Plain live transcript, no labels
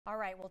All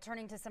right, well,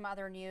 turning to some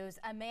other news,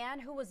 a man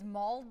who was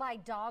mauled by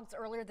dogs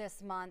earlier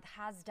this month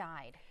has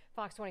died.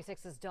 Fox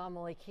 26's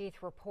Dominique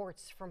Keith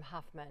reports from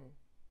Huffman.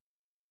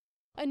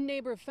 A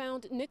neighbor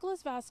found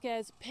Nicholas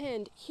Vasquez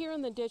pinned here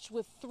in the ditch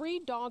with 3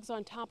 dogs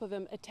on top of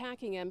him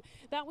attacking him.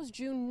 That was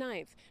June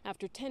 9th.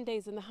 After 10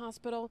 days in the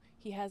hospital,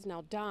 he has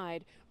now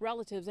died.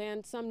 Relatives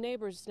and some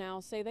neighbors now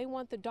say they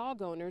want the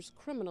dog owners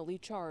criminally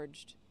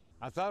charged.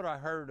 I thought I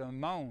heard a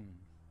moan.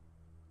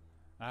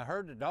 I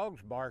heard the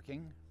dogs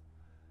barking,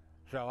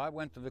 so I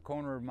went to the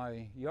corner of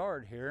my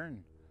yard here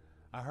and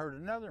I heard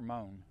another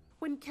moan.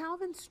 When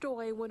Calvin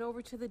Stoy went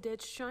over to the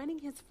ditch shining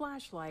his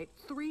flashlight,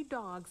 3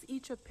 dogs,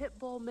 each a pit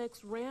bull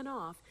mix, ran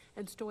off,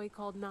 and Stoy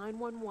called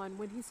 911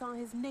 when he saw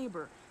his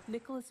neighbor,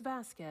 Nicholas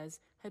Vasquez,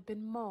 had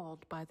been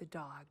mauled by the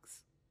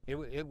dogs.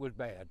 It was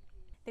bad.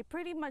 They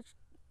pretty much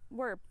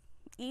were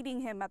eating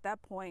him at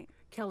that point.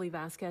 Kelly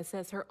Vasquez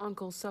says her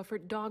uncle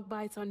suffered dog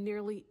bites on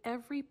nearly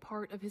every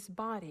part of his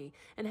body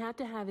and had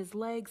to have his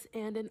legs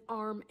and an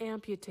arm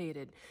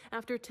amputated.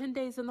 After 10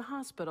 days in the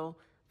hospital,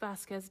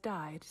 Vasquez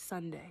died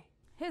Sunday.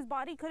 His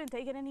body couldn't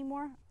take it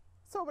anymore.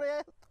 Sobre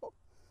esto,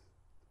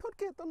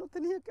 porque esto no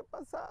tenía que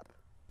pasar.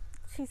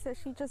 She says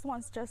she just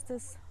wants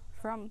justice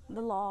from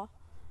the law.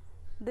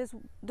 This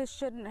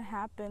shouldn't have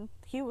happened.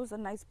 He was a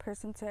nice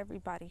person to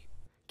everybody.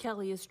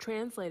 Kelly is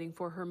translating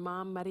for her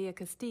mom, Maria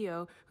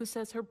Castillo, who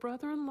says her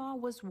brother-in-law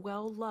was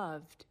well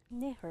loved.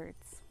 It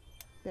hurts.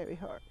 Very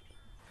hard.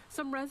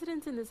 Some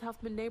residents in this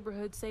Huffman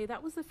neighborhood say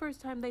that was the first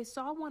time they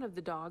saw one of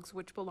the dogs,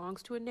 which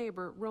belongs to a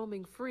neighbor,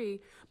 roaming free.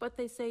 But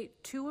they say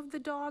 2 of the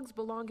dogs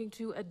belonging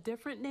to a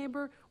different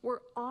neighbor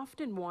were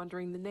often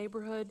wandering the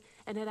neighborhood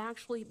and had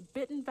actually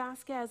bitten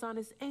Vasquez on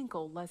his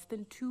ankle less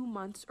than 2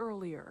 months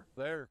earlier.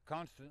 They're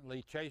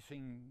constantly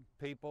chasing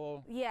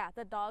people. Yeah,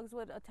 the dogs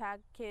would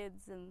attack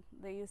kids and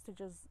they used to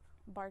just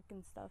bark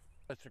and stuff.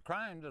 It's a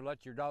crime to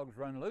let your dogs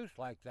run loose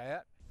like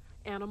that.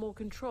 Animal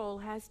control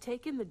has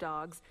taken the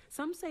dogs.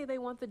 Some say they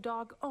want the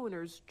dog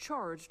owners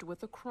charged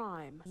with a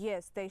crime.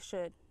 Yes, they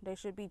should. They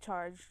should be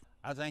charged.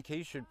 I think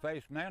he should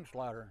face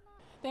manslaughter.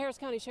 The Harris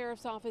County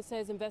Sheriff's Office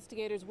says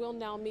investigators will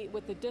now meet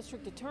with the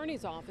district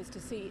attorney's office to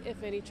see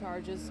if any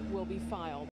charges will be filed.